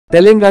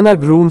Telengana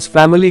groom's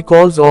family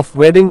calls off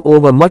wedding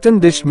over mutton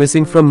dish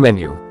missing from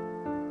menu.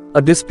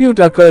 A dispute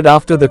occurred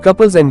after the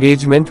couple's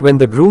engagement when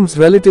the groom's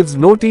relatives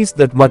noticed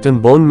that mutton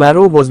bone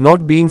marrow was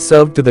not being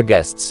served to the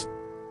guests.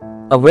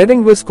 A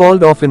wedding was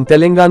called off in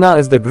Telangana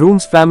as the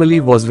groom's family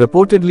was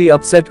reportedly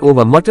upset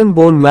over mutton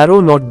bone marrow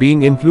not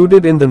being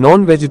included in the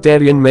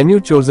non-vegetarian menu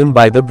chosen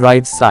by the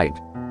bride's side.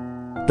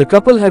 The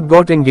couple had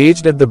got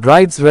engaged at the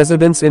bride's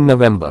residence in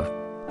November.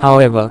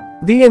 However,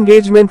 the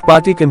engagement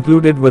party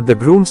concluded with the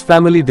groom's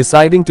family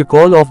deciding to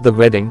call off the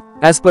wedding,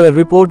 as per a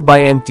report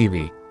by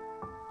NTV.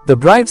 The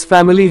bride's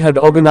family had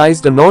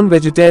organized a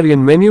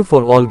non-vegetarian menu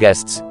for all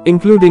guests,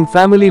 including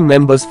family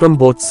members from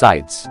both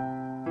sides.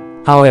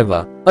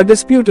 However, a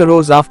dispute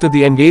arose after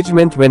the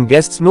engagement when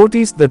guests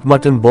noticed that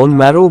mutton bone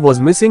marrow was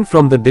missing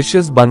from the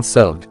dishes bun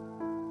served.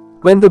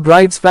 When the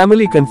bride's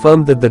family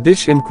confirmed that the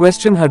dish in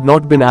question had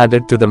not been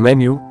added to the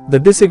menu, the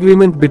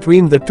disagreement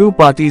between the two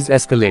parties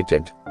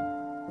escalated.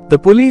 The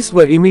police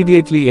were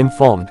immediately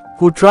informed,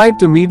 who tried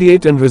to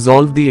mediate and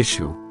resolve the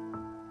issue.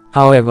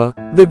 However,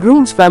 the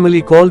groom's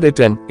family called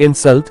it an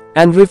insult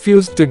and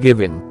refused to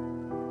give in.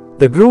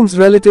 The groom's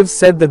relatives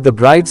said that the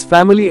bride's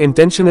family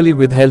intentionally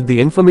withheld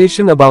the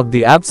information about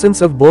the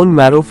absence of bone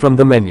marrow from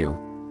the menu.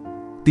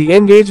 The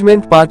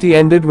engagement party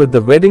ended with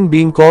the wedding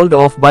being called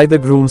off by the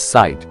groom's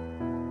side.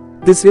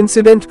 This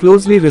incident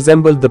closely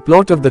resembled the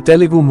plot of the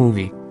Telugu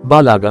movie,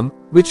 Balagam,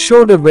 which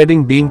showed a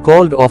wedding being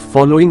called off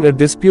following a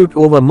dispute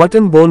over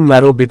mutton bone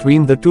marrow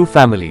between the two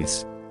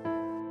families.